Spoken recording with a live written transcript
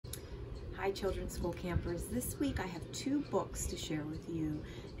Hi Children's School Campers. This week I have two books to share with you,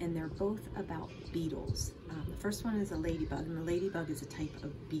 and they're both about beetles. The first one is a ladybug, and the ladybug is a type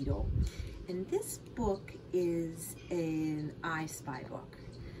of beetle. And this book is an I Spy book.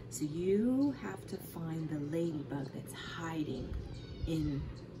 So you have to find the ladybug that's hiding in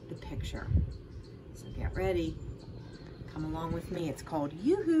the picture. So get ready. Come along with me. It's called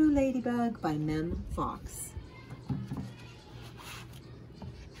Yoo-Hoo Ladybug by Mem Fox.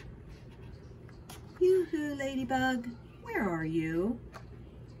 Yoo-Hoo Ladybug, where are you?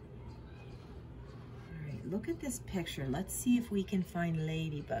 All right, look at this picture. Let's see if we can find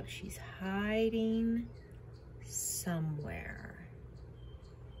Ladybug. She's hiding somewhere.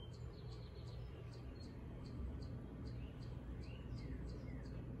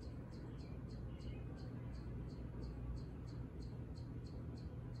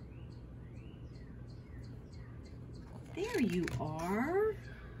 There you are,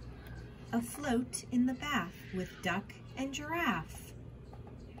 afloat in the bath with duck and giraffe.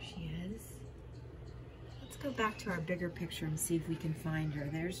 There she is. Let's go back to our bigger picture and see if we can find her.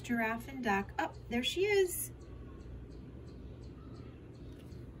 There's giraffe and duck. Oh, there she is.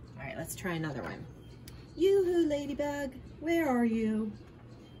 All right, let's try another one. Yoo-Hoo Ladybug, where are you?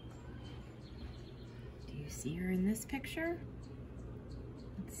 Do you see her in this picture?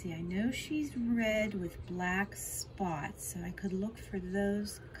 Let's see, I know she's red with black spots, so I could look for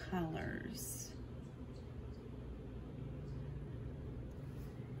those colors.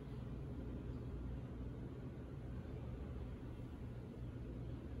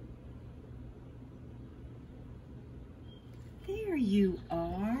 There you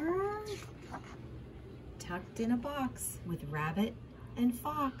are, tucked in a box with Rabbit and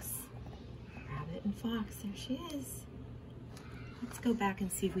Fox. Rabbit and Fox, there she is. Let's go back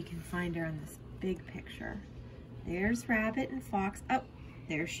and see if we can find her in this big picture. There's Rabbit and Fox. Oh,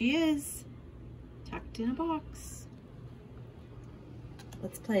 there she is, tucked in a box.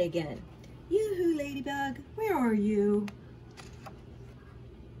 Let's play again. Yoo-Hoo Ladybug, where are you?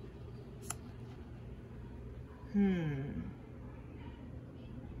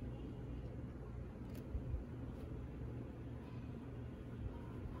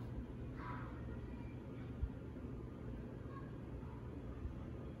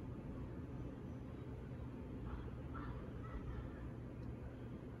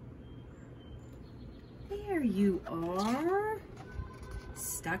 There you are,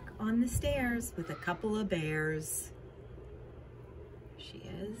 stuck on the stairs with a couple of bears. There she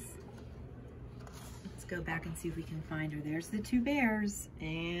is. Let's go back and see if we can find her. There's the two bears,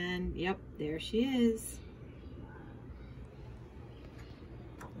 and yep, there she is.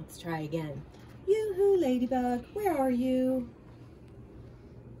 Let's try again. Yoo-Hoo Ladybug, where are you?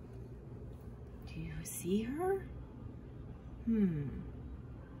 Do you see her?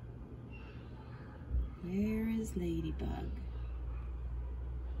 Where is Ladybug?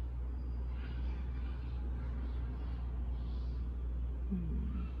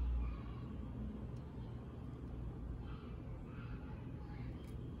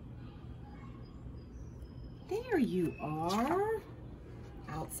 There you are,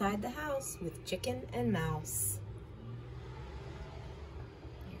 outside the house with Chicken and Mouse.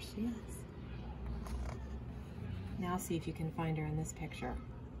 There she is. Now see if you can find her in this picture.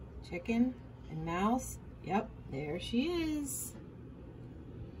 Chicken and Mouse, yep, there she is.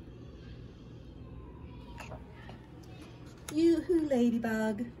 Yoo-Hoo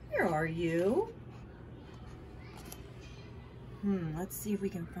Ladybug, where are you? Let's see if we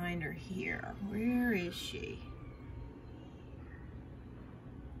can find her here. Where is she?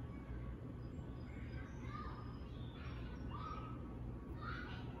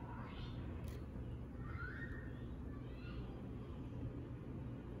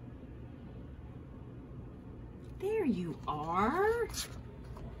 There you are,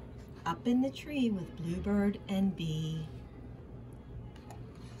 up in the tree with Bluebird and Bee.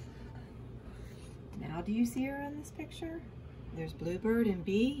 Now do you see her in this picture? There's Bluebird and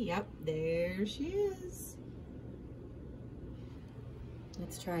Bee. Yep, there she is.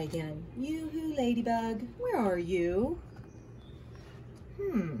 Let's try again. Yoo-Hoo Ladybug, where are you?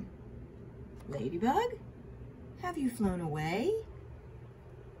 Ladybug, have you flown away?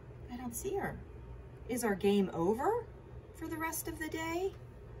 I don't see her. Is our game over for the rest of the day?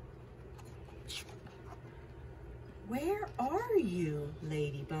 Where are you,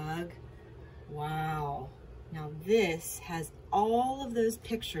 Ladybug? Wow. Now this has all of those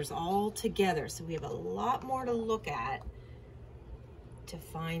pictures all together, so we have a lot more to look at to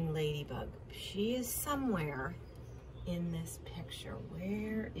find Ladybug. She is somewhere in this picture.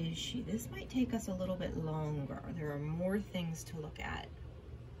 Where is she? This might take us a little bit longer. There are more things to look at.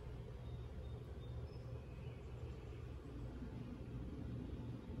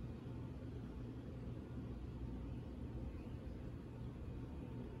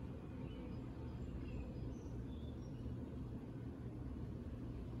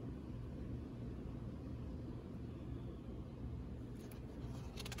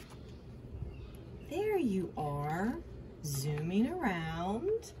 you are, zooming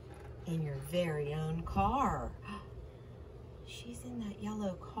around in your very own car. She's in that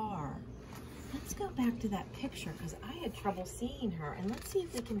yellow car. Let's go back to that picture because I had trouble seeing her. And let's see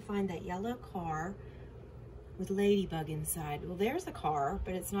if we can find that yellow car with Ladybug inside. Well, there's a car,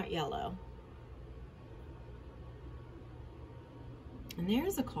 but it's not yellow. And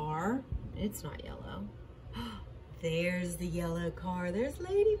there's a car. It's not yellow. There's the yellow car. There's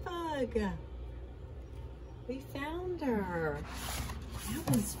Ladybug. We found her.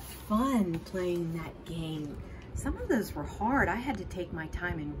 That was fun playing that game. Some of those were hard. I had to take my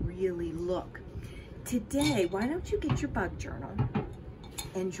time and really look. Today, why don't you get your bug journal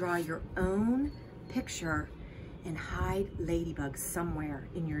and draw your own picture and hide Ladybug somewhere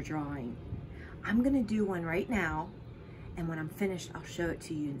in your drawing. I'm gonna do one right now, and when I'm finished, I'll show it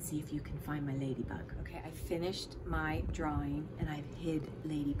to you and see if you can find my Ladybug. Okay, I finished my drawing and I've hid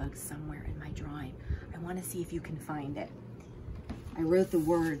Ladybug somewhere in my drawing. I wanna see if you can find it. I wrote the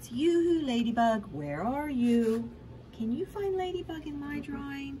words, Yoo-Hoo Ladybug, where are you? Can you find Ladybug in my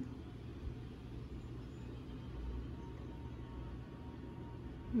drawing?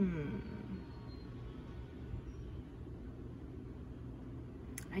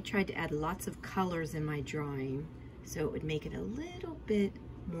 I tried to add lots of colors in my drawing so it would make it a little bit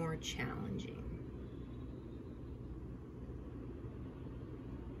more challenging.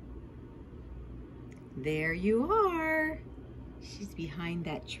 There you are. She's behind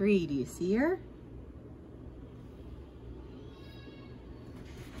that tree. Do you see her?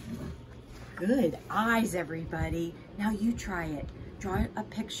 Good eyes, everybody. Now you try it. Draw a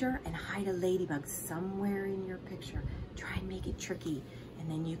picture and hide a ladybug somewhere in your picture. Try and make it tricky, and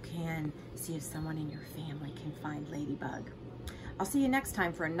then you can see if someone in your family can find Ladybug. I'll see you next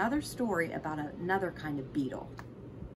time for another story about another kind of beetle.